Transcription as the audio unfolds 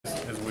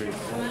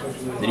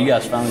Did you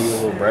guys finally get a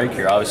little break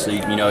here? Obviously,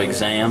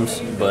 exams,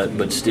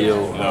 but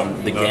still,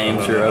 the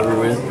games are over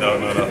with. No.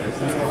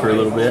 For a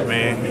little bit.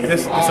 Man,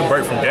 it's a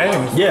break from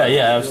games. Yeah,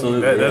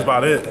 absolutely. That's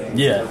about it.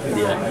 Yeah.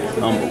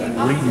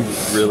 What are you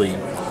really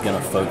going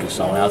to focus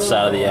on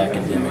outside of the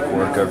academic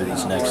work over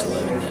these next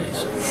 11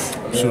 days?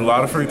 Shoot a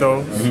lot of free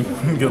throws,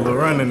 get a little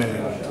run in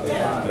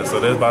there. So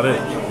that's about it.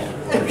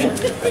 What's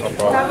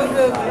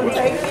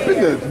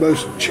been the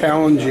most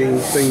challenging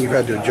thing you've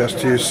had to adjust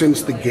to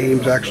since the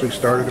games actually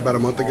started about a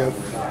month ago?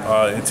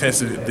 The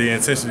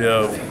intensity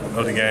of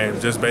the game,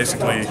 just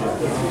basically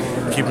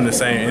keeping the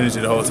same energy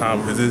the whole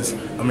time, because it's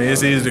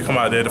easy to come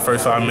out there the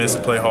first 5 minutes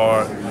to play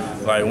hard.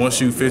 Like once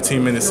you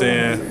 15 minutes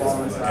in,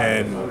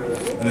 and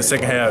in the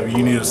second half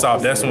you need to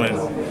stop. That's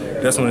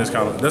when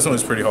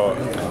it's pretty hard.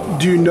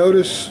 Do you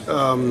notice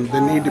the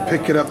need to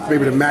pick it up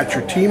maybe to match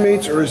your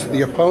teammates, or is it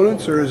the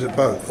opponents, or is it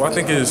both? Well, I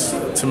think it's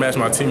to match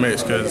my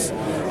teammates, because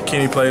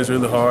Kenny plays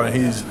really hard and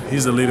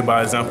he's a leader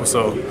by example.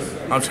 So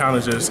I'm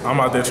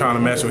out there trying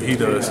to match what he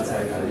does.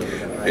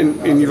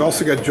 And you've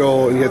also got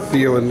Joel and you got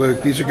Theo and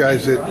Luke. These are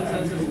guys that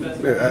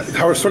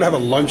sort of have a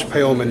lunch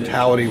pail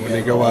mentality when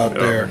they go out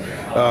there.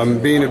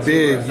 Being a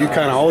big, you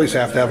kind of always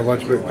have to have a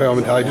lunch pail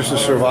mentality just to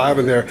survive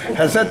in there.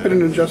 Has that been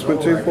an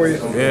adjustment too for you?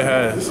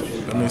 Yeah, it has.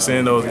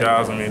 Seeing those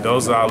guys,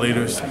 those are our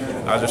leaders.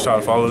 I just try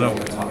to follow them.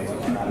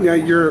 Yeah,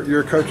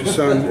 you're a coach's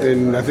son,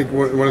 and I think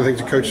one of the things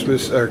that Coach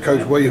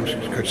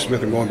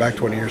Smith, I'm going back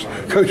 20 years,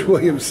 Coach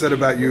Williams said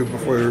about you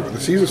before the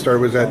season started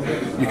was that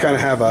you kind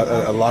of have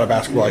a lot of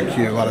basketball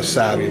IQ, a lot of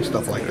savvy and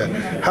stuff like that.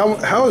 How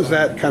has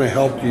that kind of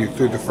helped you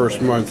through the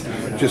first month,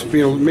 just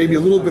being maybe a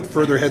little bit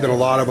further ahead than a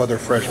lot of other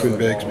freshman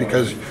bigs,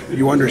 because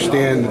you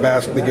understand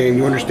the game,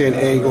 you understand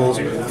angles,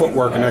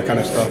 footwork, and that kind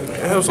of stuff?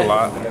 It helps a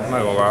lot, I'm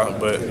not gonna lie,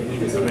 but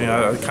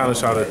I kind of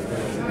try to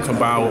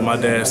combine what my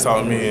dad's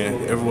taught me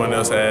and everyone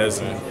else has,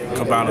 and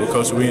combine with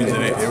Coach Williams,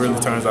 and it really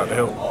turns out to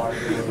help.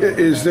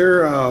 Is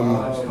there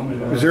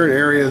an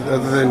area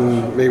other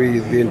than maybe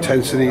the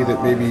intensity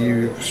that maybe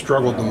you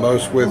struggled the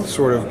most with,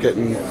 sort of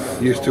getting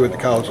used to at the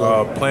college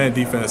level? Playing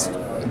defense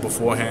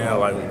beforehand,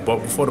 like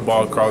before the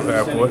ball crosses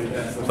half court,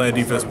 playing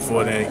defense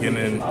before then,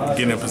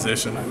 getting in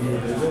position,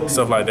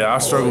 stuff like that. I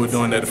struggled with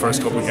doing that the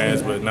first couple of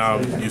games, but now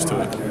I'm used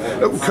to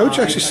it. Coach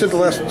actually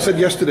said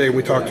yesterday when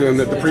we talked to him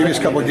that the previous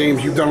couple of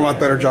games you've done a lot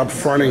better job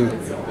fronting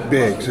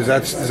bigs.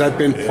 Has that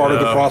been part of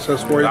the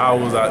process for you? I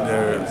was out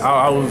there.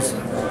 I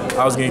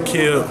was getting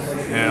killed.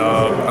 And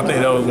I think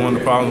that was one of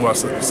the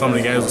problems why some of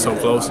the games were so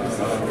close.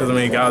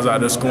 Because, guys out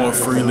there scoring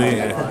freely,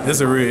 and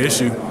it's a real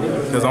issue.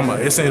 Because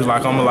it seems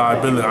like I'm a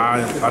liability.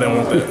 I didn't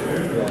want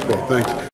that. Well, thanks.